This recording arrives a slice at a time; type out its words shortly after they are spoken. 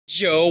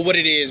Yo, what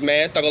it is,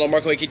 man? Thugger Lord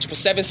Marco,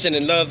 AK777,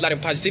 sending love, light,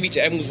 and positivity to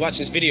everyone who's watching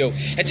this video.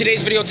 And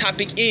today's video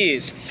topic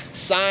is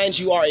signs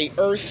you are a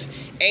earth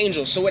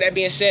angel. So with that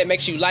being said,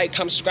 make sure you like,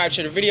 comment, subscribe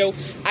to the video.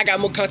 I got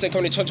more content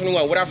coming in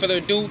 2021. Without further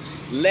ado,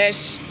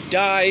 let's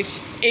dive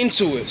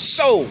into it.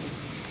 So,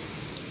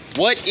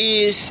 what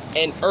is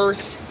an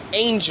earth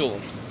angel?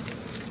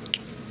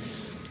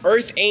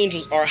 Earth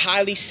angels are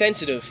highly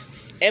sensitive,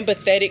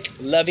 empathetic,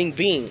 loving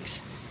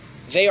beings.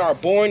 They are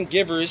born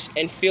givers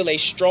and feel a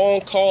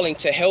strong calling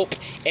to help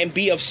and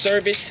be of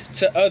service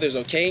to others,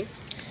 okay?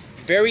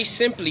 Very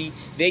simply,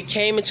 they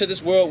came into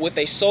this world with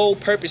a sole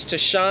purpose to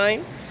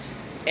shine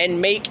and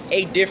make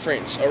a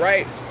difference, all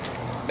right?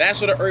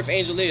 That's what an earth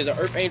angel is. An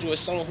earth angel is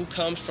someone who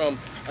comes from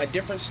a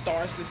different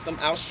star system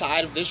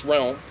outside of this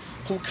realm,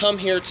 who come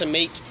here to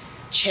make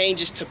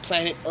changes to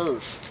planet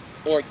Earth,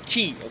 or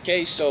key,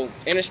 okay? So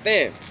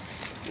understand.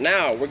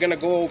 Now, we're going to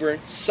go over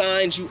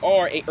signs you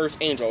are a earth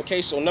angel,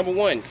 okay? So number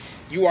one,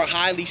 you are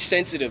highly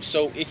sensitive.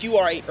 So if you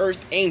are a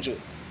earth angels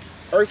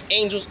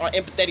are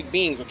empathetic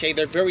beings, okay?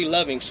 They're very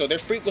loving, so their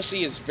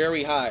frequency is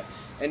very high.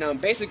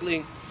 And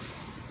basically,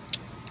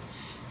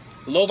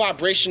 low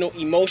vibrational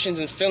emotions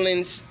and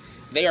feelings,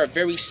 they are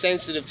very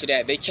sensitive to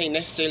that. They can't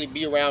necessarily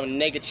be around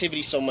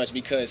negativity so much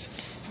because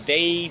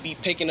they be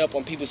picking up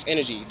on people's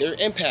energy. They're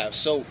empaths.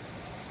 So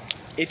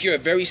if you're a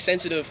very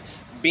sensitive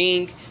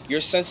being,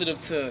 you're sensitive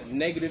to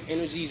negative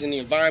energies in the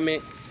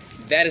environment,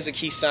 that is a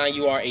key sign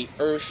you are a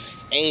earth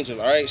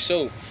angel. All right,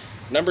 so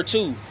number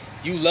two,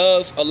 you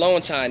love alone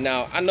time.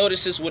 Now I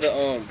notice this with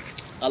a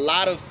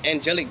lot of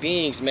angelic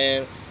beings,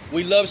 man.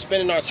 We love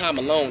spending our time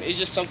alone. It's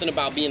just something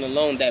about being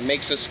alone that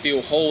makes us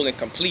feel whole and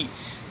complete.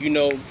 You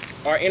know,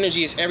 our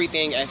energy is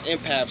everything as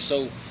empaths,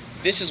 so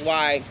this is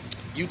why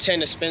you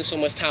tend to spend so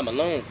much time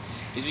alone,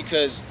 is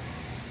because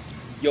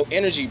your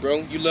energy,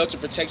 bro, you love to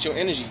protect your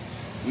energy.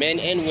 Men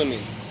and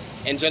women,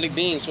 angelic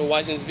beings who are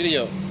watching this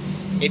video,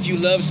 if you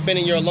love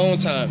spending your alone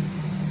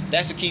time,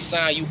 that's a key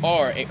sign you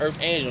are an earth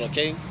angel,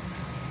 okay?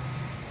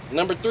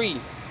 Number three,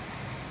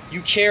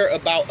 you care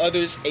about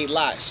others a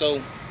lot.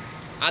 So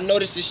I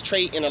noticed this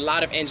trait in a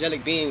lot of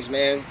angelic beings,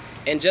 man.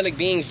 Angelic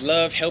beings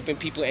love helping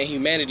people and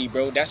humanity,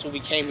 bro. That's what we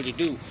came here to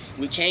do.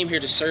 We came here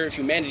to serve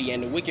humanity,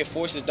 and the wicked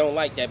forces don't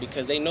like that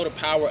because they know the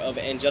power of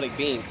an angelic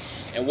being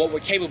and what we're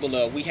capable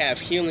of. We have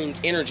healing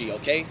energy,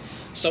 okay?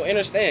 So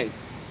understand,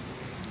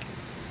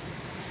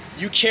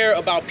 you care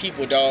about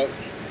people, dog.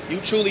 You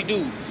truly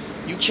do.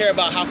 You care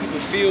about how people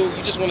feel.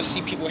 You just want to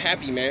see people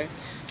happy, man.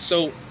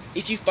 So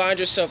if you find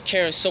yourself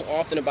caring so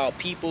often about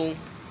people,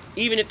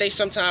 even if they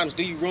sometimes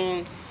do you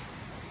wrong,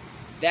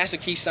 that's a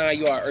key sign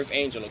you are an earth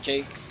angel,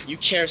 okay? You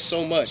care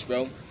so much,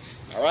 bro.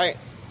 All right?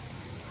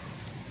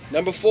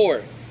 Number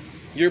four,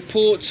 you're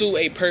pulled to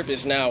a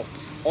purpose. Now,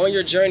 on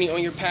your journey,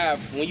 on your path,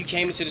 when you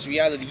came into this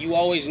reality, you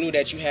always knew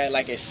that you had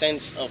like a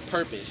sense of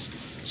purpose.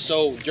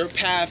 So your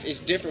path is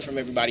different from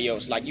everybody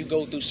else. Like, you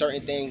go through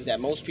certain things that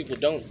most people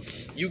don't.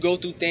 You go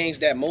through things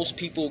that most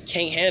people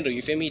can't handle,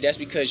 you feel me? That's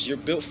because you're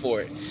built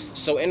for it.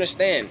 So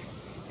understand,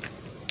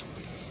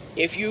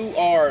 if you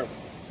are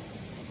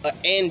an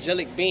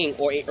angelic being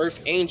or an earth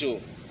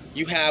angel,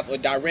 you have a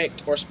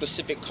direct or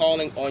specific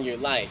calling on your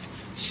life.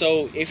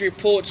 So if you're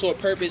pulled to a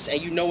purpose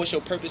and you know what's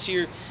your purpose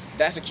here,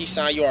 that's a key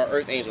sign you are an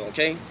earth angel,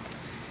 okay?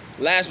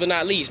 Last but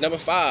not least, number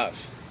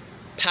five,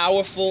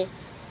 powerful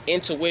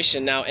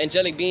intuition. Now,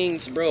 angelic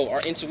beings, bro,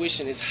 our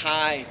intuition is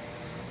high.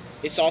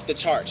 It's off the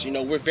charts. You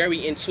know, we're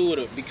very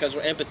intuitive because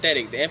we're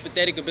empathetic. The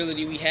empathetic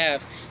ability we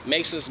have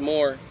makes us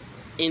more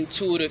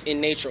intuitive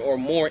in nature, or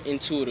more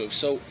intuitive.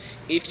 So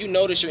if you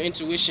notice your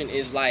intuition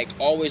is like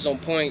always on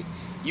point,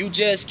 you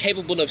just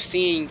capable of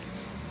seeing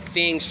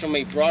things from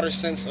a broader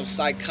sense of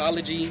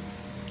psychology,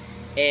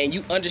 and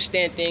you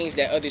understand things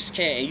that others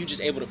can't, and you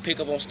just able to pick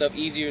up on stuff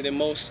easier than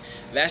most.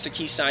 That's a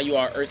key sign you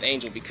are an earth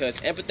angel, because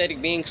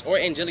empathetic beings or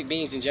angelic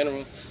beings in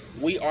general,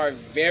 we are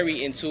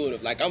very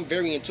intuitive. Like, I'm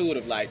very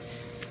intuitive. Like,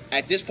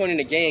 at this point in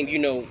the game, you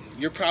know,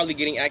 you're probably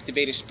getting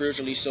activated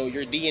spiritually, so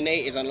your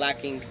DNA is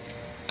unlocking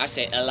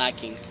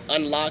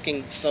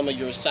some of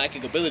your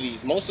psychic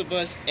abilities. Most of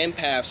us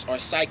empaths are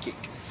psychic.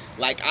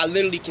 Like, I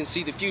literally can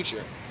see the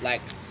future.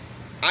 Like,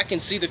 I can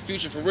see the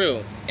future for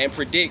real and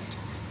predict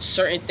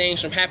certain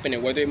things from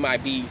happening, whether it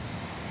might be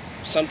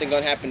something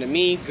gonna happen to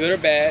me, good or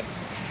bad,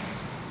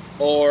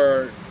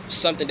 or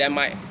something that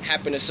might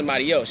happen to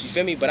somebody else, you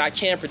feel me? But I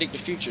can predict the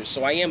future,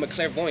 so I am a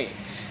clairvoyant.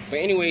 But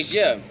anyways,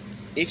 yeah,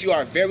 if you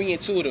are very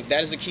intuitive,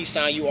 that is a key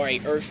sign you are a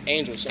earth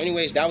angel. So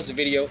anyways, that was the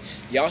video.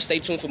 Y'all stay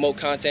tuned for more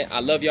content.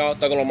 I love y'all.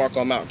 Thugger Lord Marco,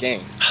 I'm out.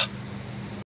 Gang.